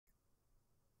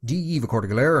Díomh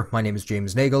Cordigalir, my name is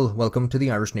James Nagle, welcome to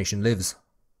The Irish Nation Lives.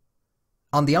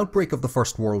 On the outbreak of the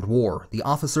First World War, the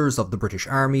officers of the British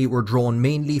Army were drawn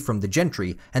mainly from the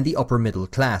gentry and the upper middle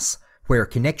class, where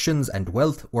connections and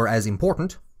wealth were as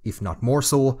important, if not more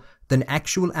so, than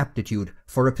actual aptitude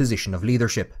for a position of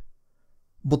leadership.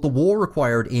 But the war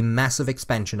required a massive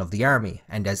expansion of the army,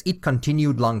 and as it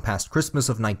continued long past Christmas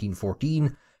of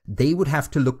 1914, they would have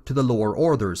to look to the lower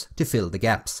orders to fill the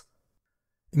gaps.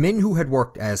 Men who had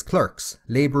worked as clerks,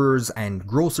 labourers and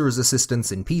grocers'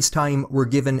 assistants in peacetime were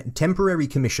given temporary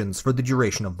commissions for the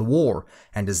duration of the war,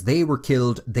 and as they were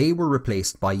killed, they were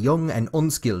replaced by young and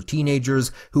unskilled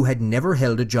teenagers who had never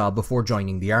held a job before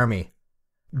joining the army.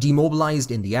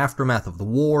 Demobilised in the aftermath of the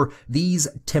war, these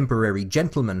temporary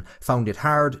gentlemen found it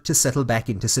hard to settle back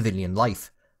into civilian life.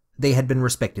 They had been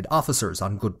respected officers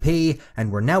on good pay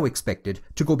and were now expected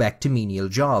to go back to menial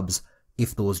jobs,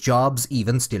 if those jobs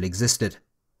even still existed.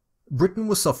 Britain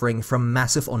was suffering from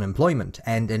massive unemployment,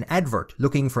 and an advert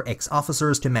looking for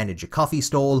ex-officers to manage a coffee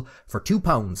stall for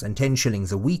 £2 and 10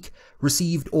 shillings a week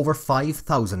received over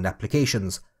 5,000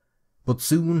 applications. But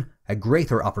soon, a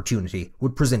greater opportunity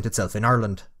would present itself in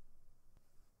Ireland.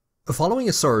 Following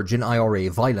a surge in IRA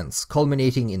violence,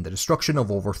 culminating in the destruction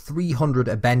of over 300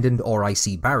 abandoned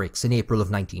RIC barracks in April of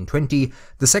 1920,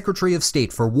 the Secretary of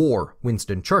State for War,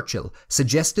 Winston Churchill,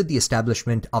 suggested the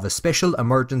establishment of a special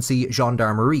emergency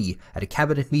gendarmerie at a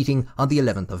cabinet meeting on the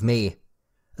 11th of May.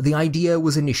 The idea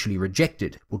was initially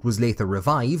rejected, but was later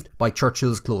revived by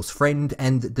Churchill's close friend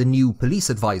and the new police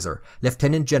advisor,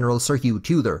 Lieutenant General Sir Hugh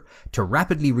Tudor, to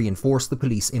rapidly reinforce the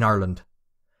police in Ireland.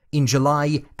 In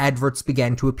July, adverts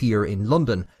began to appear in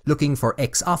London looking for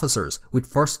ex-officers with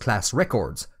first-class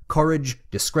records, courage,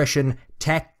 discretion,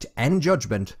 tact and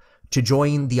judgment to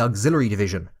join the Auxiliary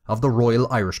Division of the Royal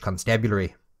Irish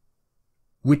Constabulary.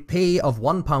 With pay of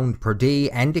 £1 per day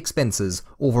and expenses,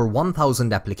 over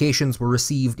 1,000 applications were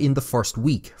received in the first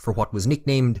week for what was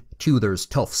nicknamed Tudor's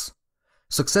Toughs.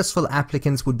 Successful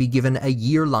applicants would be given a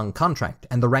year-long contract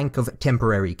and the rank of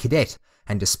temporary cadet,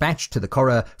 and dispatched to the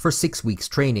Curragh for 6 weeks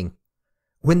training.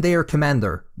 When their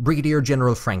commander, Brigadier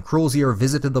General Frank Crozier,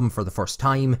 visited them for the first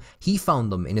time, he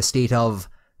found them in a state of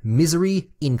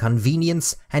misery,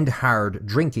 inconvenience and hard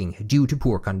drinking due to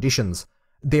poor conditions.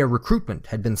 Their recruitment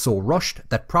had been so rushed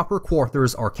that proper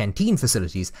quarters or canteen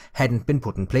facilities hadn't been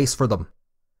put in place for them.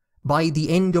 By the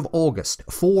end of August,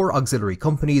 4 auxiliary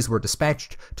companies were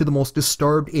dispatched to the most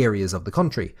disturbed areas of the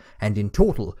country, and in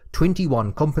total,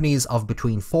 21 companies of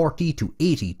between 40 to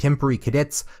 80 temporary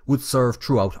cadets would serve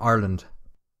throughout Ireland.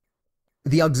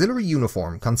 The auxiliary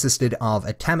uniform consisted of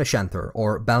a tam o' shanter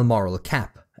or Balmoral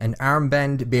cap, an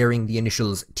armband bearing the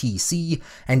initials TC,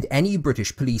 and any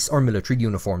British police or military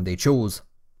uniform they chose.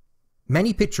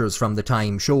 Many pictures from the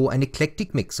time show an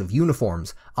eclectic mix of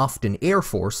uniforms, often Air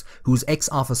Force, whose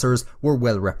ex-officers were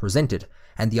well represented,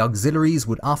 and the auxiliaries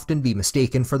would often be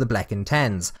mistaken for the Black and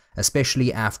Tans,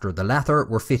 especially after the latter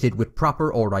were fitted with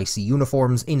proper RIC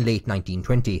uniforms in late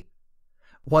 1920.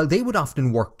 While they would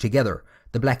often work together,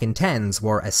 the Black and Tans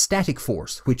were a static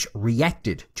force which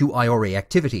reacted to IRA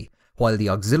activity, while the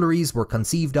auxiliaries were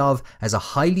conceived of as a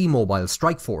highly mobile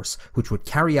strike force which would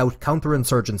carry out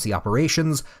counterinsurgency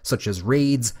operations such as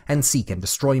raids and seek and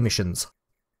destroy missions.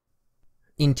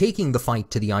 In taking the fight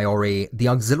to the IRA, the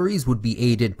auxiliaries would be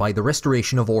aided by the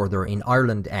Restoration of Order in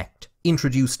Ireland Act,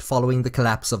 introduced following the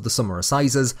collapse of the Summer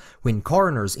Assizes, when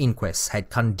coroners' inquests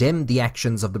had condemned the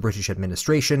actions of the British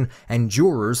administration and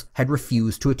jurors had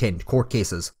refused to attend court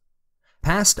cases.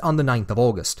 Passed on the 9th of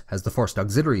August, as the first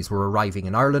auxiliaries were arriving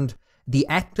in Ireland, the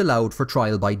Act allowed for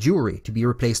trial by jury to be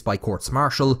replaced by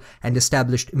courts-martial and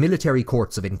established military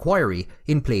courts of inquiry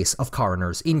in place of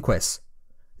coroners' inquests.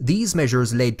 These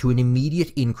measures led to an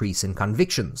immediate increase in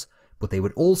convictions, but they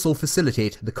would also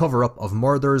facilitate the cover-up of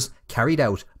murders carried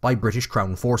out by British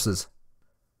Crown forces.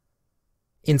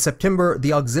 In September,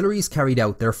 the auxiliaries carried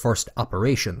out their first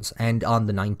operations, and on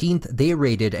the 19th they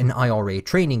raided an IRA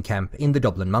training camp in the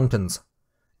Dublin Mountains.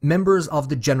 Members of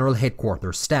the General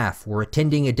Headquarters staff were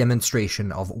attending a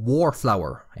demonstration of war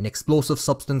flour, an explosive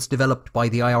substance developed by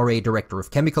the IRA Director of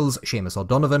Chemicals, Seamus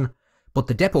O'Donovan, but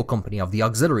the depot company of the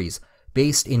auxiliaries,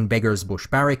 based in Beggars Bush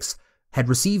Barracks, had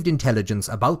received intelligence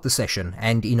about the session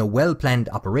and in a well-planned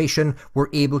operation were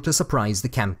able to surprise the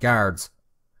camp guards.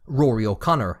 Rory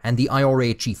O'Connor and the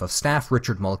IRA Chief of Staff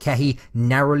Richard Mulcahy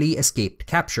narrowly escaped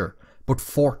capture, but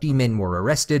 40 men were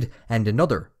arrested and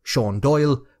another, Sean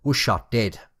Doyle, was shot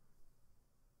dead.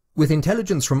 With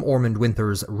intelligence from Ormond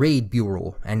Winther's Raid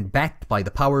Bureau and backed by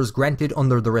the powers granted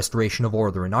under the Restoration of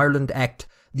Order in Ireland Act,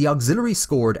 the auxiliaries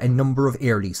scored a number of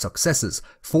early successes,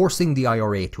 forcing the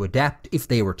IRA to adapt if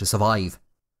they were to survive.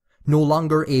 No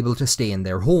longer able to stay in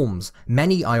their homes,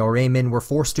 many IRA men were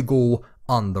forced to go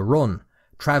on the run,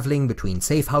 travelling between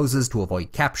safe houses to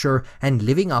avoid capture and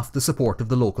living off the support of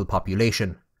the local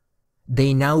population.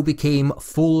 They now became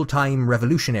full-time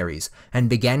revolutionaries and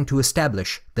began to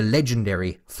establish the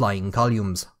legendary Flying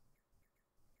Columns.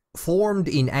 Formed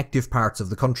in active parts of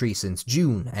the country since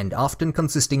June and often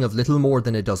consisting of little more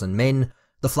than a dozen men,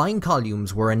 the Flying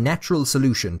Columns were a natural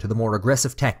solution to the more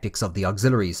aggressive tactics of the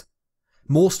Auxiliaries.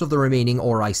 Most of the remaining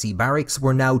RIC barracks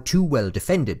were now too well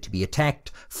defended to be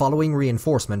attacked following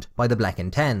reinforcement by the Black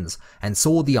and Tans, and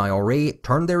so the IRA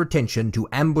turned their attention to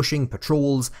ambushing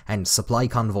patrols and supply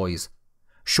convoys.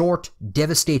 Short,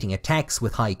 devastating attacks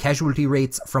with high casualty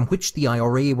rates from which the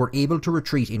IRA were able to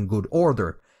retreat in good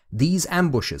order. These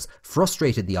ambushes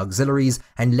frustrated the Auxiliaries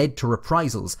and led to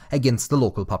reprisals against the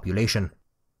local population.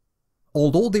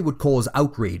 Although they would cause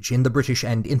outrage in the British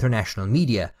and international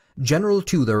media, General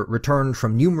Tudor returned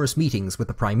from numerous meetings with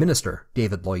the Prime Minister,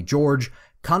 David Lloyd George,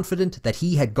 confident that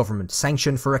he had government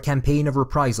sanction for a campaign of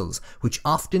reprisals which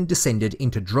often descended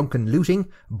into drunken looting,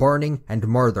 burning and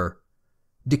murder.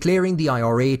 Declaring the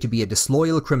IRA to be a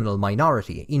disloyal criminal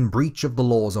minority in breach of the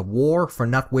laws of war for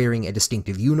not wearing a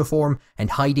distinctive uniform and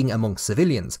hiding amongst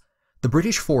civilians, the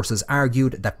British forces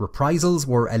argued that reprisals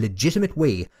were a legitimate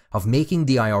way of making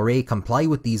the IRA comply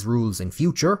with these rules in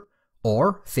future,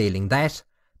 or, failing that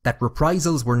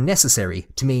reprisals were necessary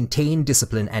to maintain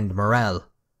discipline and morale.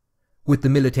 With the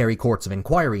military courts of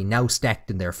inquiry now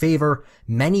stacked in their favour,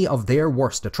 many of their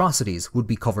worst atrocities would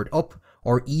be covered up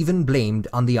or even blamed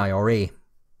on the IRA.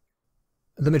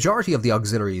 The majority of the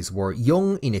Auxiliaries were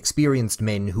young, inexperienced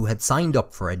men who had signed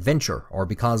up for adventure, or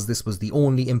because this was the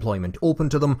only employment open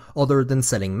to them other than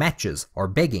selling matches or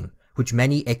begging, which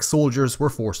many ex-soldiers were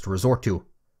forced to resort to.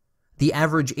 The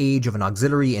average age of an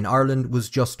auxiliary in Ireland was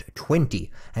just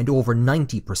 20, and over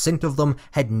 90% of them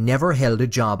had never held a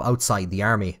job outside the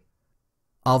army.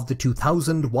 Of the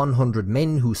 2,100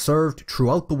 men who served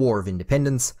throughout the War of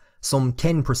Independence, some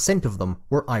 10% of them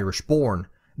were Irish-born,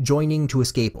 joining to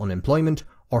escape unemployment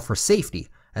or for safety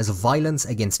as violence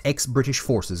against ex-British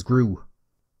forces grew.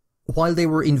 While they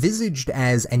were envisaged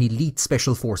as an elite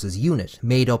special forces unit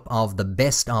made up of the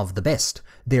best,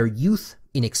 their youth,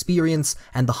 inexperience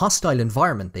and the hostile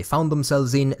environment they found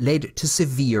themselves in led to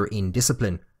severe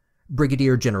indiscipline.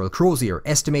 Brigadier General Crozier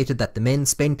estimated that the men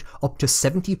spent up to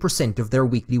 70% of their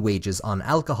weekly wages on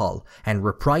alcohol, and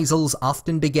reprisals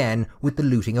often began with the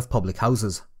looting of public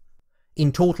houses.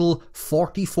 In total,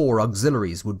 44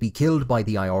 auxiliaries would be killed by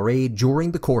the IRA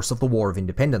during the course of the War of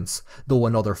Independence, though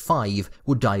another 5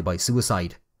 would die by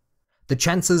suicide. The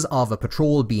chances of a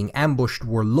patrol being ambushed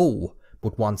were low,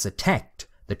 but once attacked,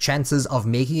 the chances of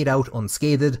making it out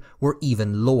unscathed were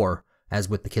even lower, as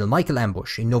with the Kilmichael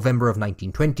ambush in November of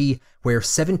 1920, where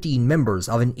 17 members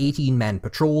of an 18-man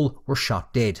patrol were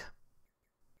shot dead.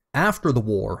 After the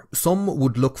war, some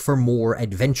would look for more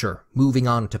adventure, moving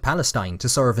on to Palestine to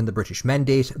serve in the British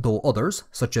Mandate, though others,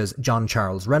 such as John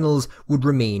Charles Reynolds, would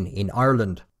remain in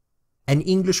Ireland. An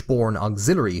English-born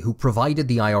auxiliary who provided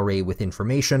the IRA with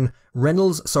information,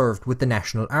 Reynolds served with the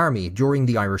National Army during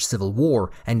the Irish Civil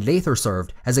War and later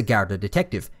served as a Garda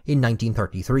detective in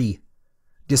 1933.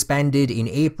 Disbanded in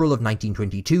April of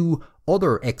 1922,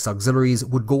 other ex-auxiliaries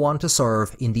would go on to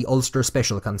serve in the Ulster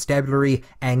Special Constabulary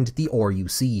and the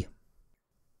RUC.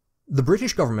 The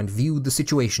British government viewed the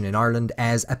situation in Ireland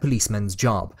as a policeman's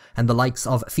job, and the likes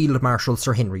of Field Marshal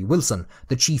Sir Henry Wilson,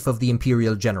 the Chief of the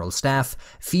Imperial General Staff,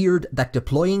 feared that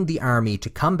deploying the army to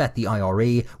combat the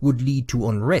IRA would lead to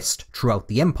unrest throughout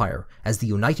the Empire, as the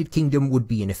United Kingdom would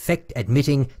be in effect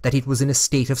admitting that it was in a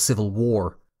state of civil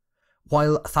war.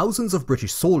 While thousands of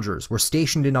British soldiers were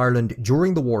stationed in Ireland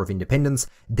during the War of Independence,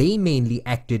 they mainly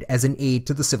acted as an aid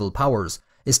to the civil powers,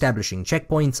 establishing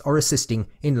checkpoints or assisting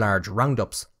in large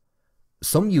roundups.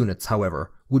 Some units,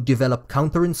 however, would develop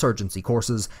counter-insurgency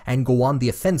courses and go on the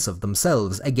offensive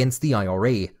themselves against the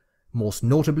IRA, most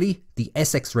notably the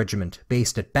Essex Regiment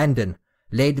based at Bandon,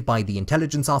 led by the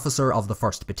intelligence officer of the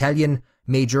 1st Battalion,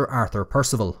 Major Arthur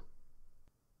Percival.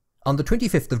 On the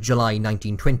 25th of July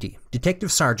 1920,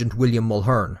 Detective Sergeant William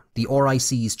Mulhern, the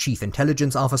RIC's chief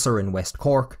intelligence officer in West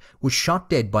Cork, was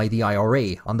shot dead by the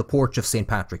IRA on the porch of St.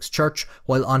 Patrick's Church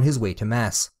while on his way to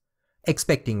Mass.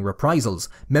 Expecting reprisals,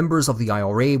 members of the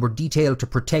IRA were detailed to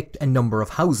protect a number of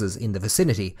houses in the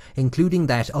vicinity, including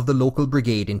that of the local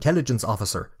brigade intelligence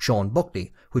officer, Sean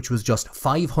Buckley, which was just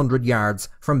 500 yards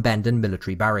from Bandon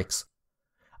Military Barracks.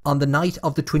 On the night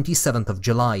of the 27th of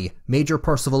July, Major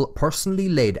Percival personally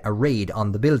led a raid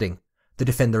on the building. The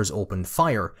defenders opened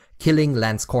fire, killing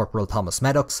Lance Corporal Thomas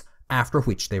Maddox, after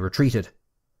which they retreated.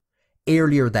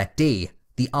 Earlier that day,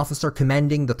 the officer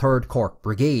commanding the 3rd Cork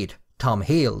Brigade, Tom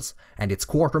Hales, and its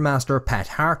quartermaster Pat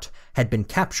Hart had been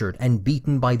captured and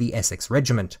beaten by the Essex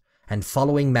Regiment, and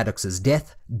following Maddox's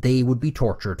death, they would be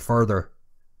tortured further.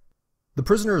 The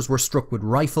prisoners were struck with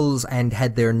rifles and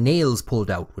had their nails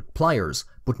pulled out with pliers,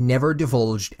 but never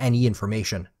divulged any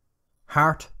information.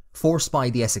 Hart, forced by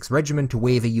the Essex Regiment to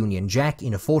wave a Union Jack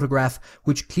in a photograph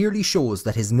which clearly shows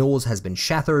that his nose has been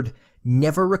shattered,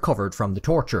 never recovered from the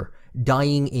torture,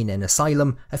 dying in an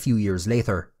asylum a few years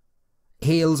later.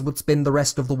 Hales would spend the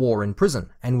rest of the war in prison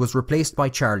and was replaced by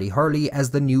Charlie Hurley as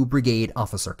the new brigade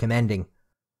officer commanding.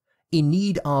 In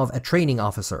need of a training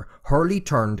officer, Hurley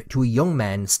turned to a young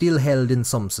man still held in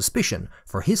some suspicion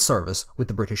for his service with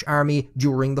the British Army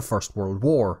during the First World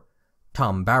War,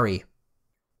 Tom Barry.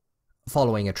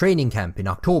 Following a training camp in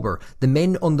October, the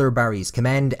men under Barry's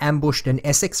command ambushed an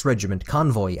Essex Regiment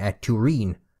convoy at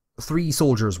Turin. 3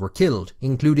 soldiers were killed,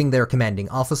 including their commanding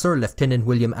officer, Lieutenant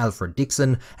William Alfred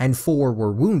Dixon, and 4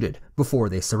 were wounded before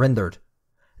they surrendered.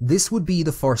 This would be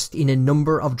the first in a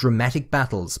number of dramatic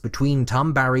battles between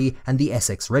Tom Barry and the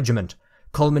Essex Regiment,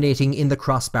 culminating in the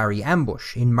Cross-Barry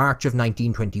ambush in March of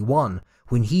 1921,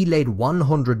 when he led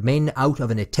 100 men out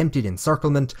of an attempted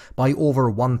encirclement by over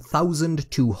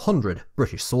 1,200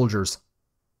 British soldiers.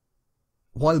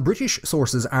 While British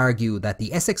sources argue that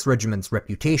the Essex Regiment's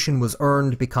reputation was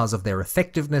earned because of their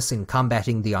effectiveness in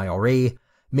combating the IRA,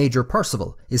 Major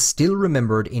Percival is still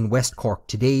remembered in West Cork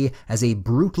today as a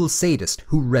brutal sadist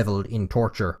who revelled in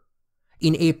torture.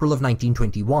 In April of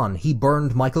 1921, he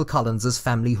burned Michael Collins's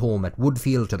family home at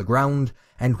Woodfield to the ground,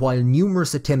 and while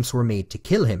numerous attempts were made to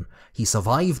kill him, he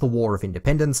survived the War of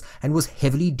Independence and was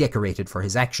heavily decorated for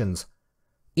his actions.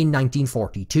 In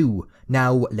 1942,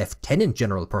 now Lieutenant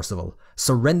General Percival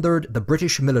surrendered the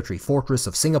British military fortress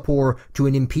of Singapore to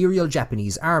an Imperial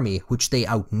Japanese army which they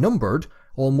outnumbered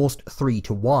almost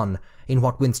 3-1, in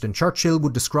what Winston Churchill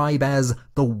would describe as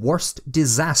the worst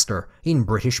disaster in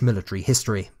British military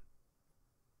history.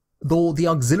 Though the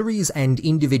auxiliaries and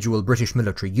individual British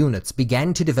military units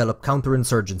began to develop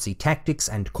counterinsurgency tactics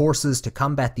and courses to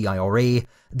combat the IRA,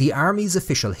 the Army's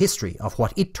official history of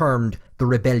what it termed the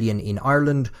rebellion in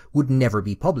Ireland would never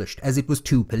be published as it was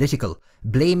too political,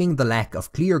 blaming the lack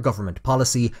of clear government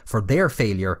policy for their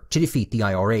failure to defeat the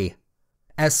IRA.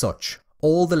 As such,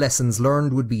 all the lessons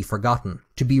learned would be forgotten,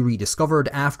 to be rediscovered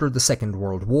after the Second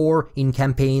World War in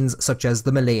campaigns such as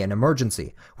the Malayan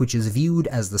Emergency, which is viewed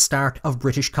as the start of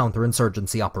British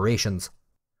counterinsurgency operations.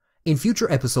 In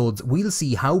future episodes, we'll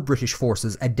see how British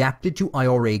forces adapted to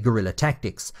IRA guerrilla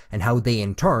tactics, and how they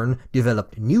in turn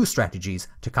developed new strategies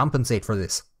to compensate for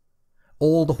this.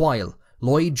 All the while,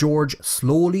 Lloyd George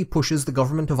slowly pushes the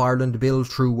Government of Ireland Bill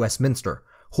through Westminster,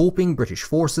 hoping British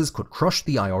forces could crush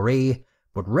the IRA,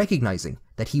 but recognising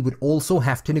that he would also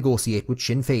have to negotiate with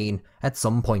Sinn Féin at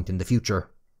some point in the future.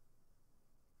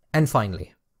 And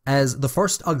finally, as the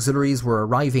first auxiliaries were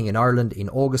arriving in Ireland in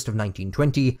August of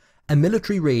 1920, a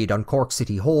military raid on Cork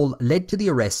City Hall led to the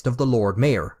arrest of the Lord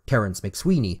Mayor, Terence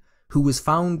McSweeney, who was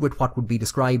found with what would be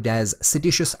described as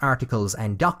seditious articles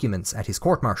and documents at his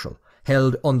court-martial,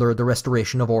 held under the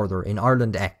Restoration of Order in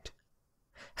Ireland Act.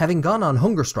 Having gone on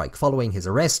hunger strike following his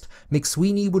arrest,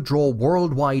 McSweeney would draw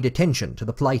worldwide attention to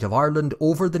the plight of Ireland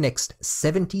over the next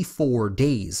 74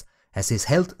 days, as his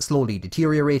health slowly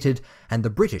deteriorated and the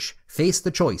British faced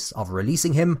the choice of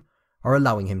releasing him or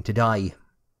allowing him to die.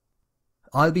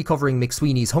 I'll be covering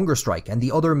McSweeney's hunger strike and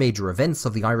the other major events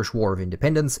of the Irish War of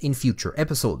Independence in future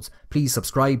episodes. Please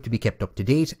subscribe to be kept up to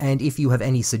date, and if you have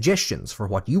any suggestions for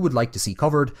what you would like to see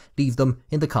covered, leave them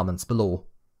in the comments below.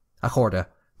 A chorda.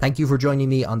 Thank you for joining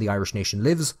me on The Irish Nation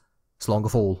Lives. Slán go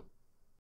fóill.